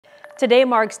Today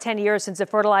marks 10 years since a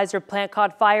fertilizer plant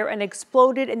caught fire and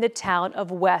exploded in the town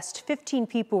of West. 15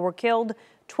 people were killed,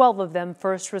 12 of them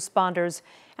first responders.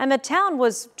 And the town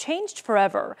was changed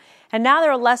forever. And now there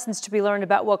are lessons to be learned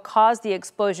about what caused the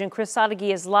explosion. Chris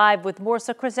Sadeghi is live with more.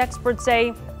 So Chris, experts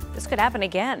say this could happen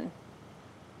again.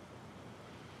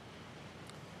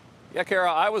 Yeah,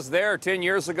 Kara, I was there 10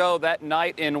 years ago that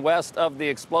night in West of the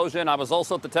explosion. I was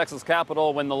also at the Texas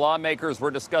Capitol when the lawmakers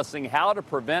were discussing how to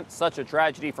prevent such a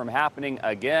tragedy from happening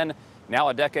again. Now,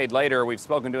 a decade later, we've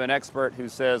spoken to an expert who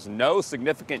says no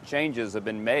significant changes have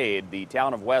been made. The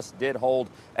town of West did hold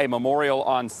a memorial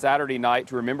on Saturday night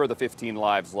to remember the 15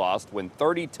 lives lost when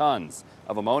 30 tons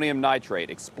of ammonium nitrate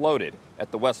exploded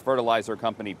at the West Fertilizer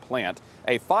Company plant.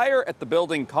 A fire at the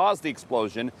building caused the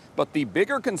explosion, but the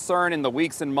bigger concern in the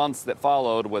weeks and months that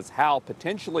followed was how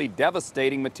potentially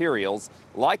devastating materials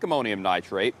like ammonium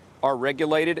nitrate are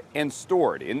regulated and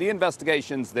stored. In the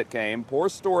investigations that came, poor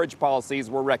storage policies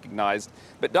were recognized.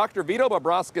 But Dr. Vito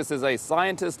Babrauskas is a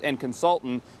scientist and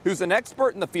consultant who's an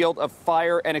expert in the field of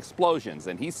fire and explosions,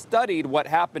 and he studied what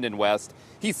happened in West.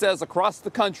 He says across the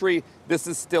country, this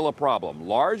is still a problem.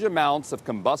 Large amounts of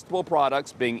combustible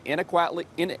products being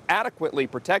inadequately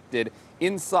protected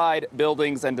inside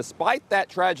buildings, and despite that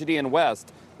tragedy in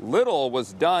West, little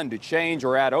was done to change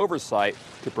or add oversight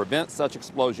to prevent such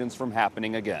explosions from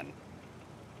happening again.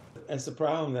 It's a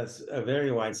problem that's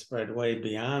very widespread, way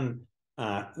beyond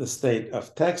the state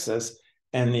of Texas,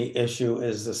 and the issue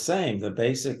is the same. The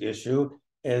basic issue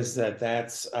is that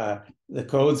the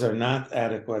codes are not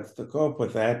adequate to cope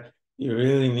with that. You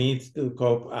really need to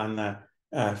cope on the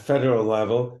federal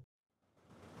level.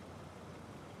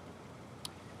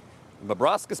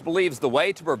 Babrauskas believes the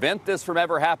way to prevent this from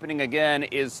ever happening again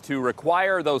is to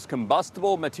require those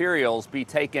combustible materials be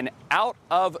taken out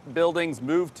of buildings,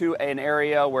 moved to an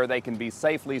area where they can be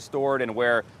safely stored and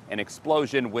where an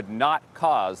explosion would not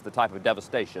cause the type of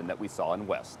devastation that we saw in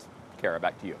West. Kara,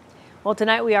 back to you. Well,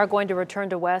 tonight we are going to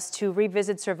return to West to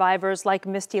revisit survivors like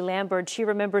Misty Lambert. She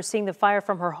remembers seeing the fire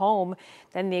from her home.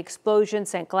 Then the explosion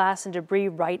sent glass and debris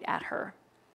right at her.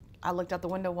 I looked out the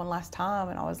window one last time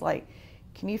and I was like,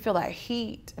 can you feel that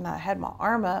heat? And I had my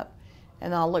arm up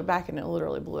and then I looked back and it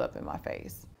literally blew up in my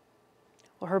face.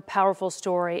 Well, her powerful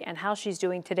story and how she's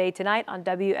doing tonight on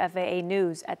WFAA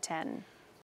News at 10.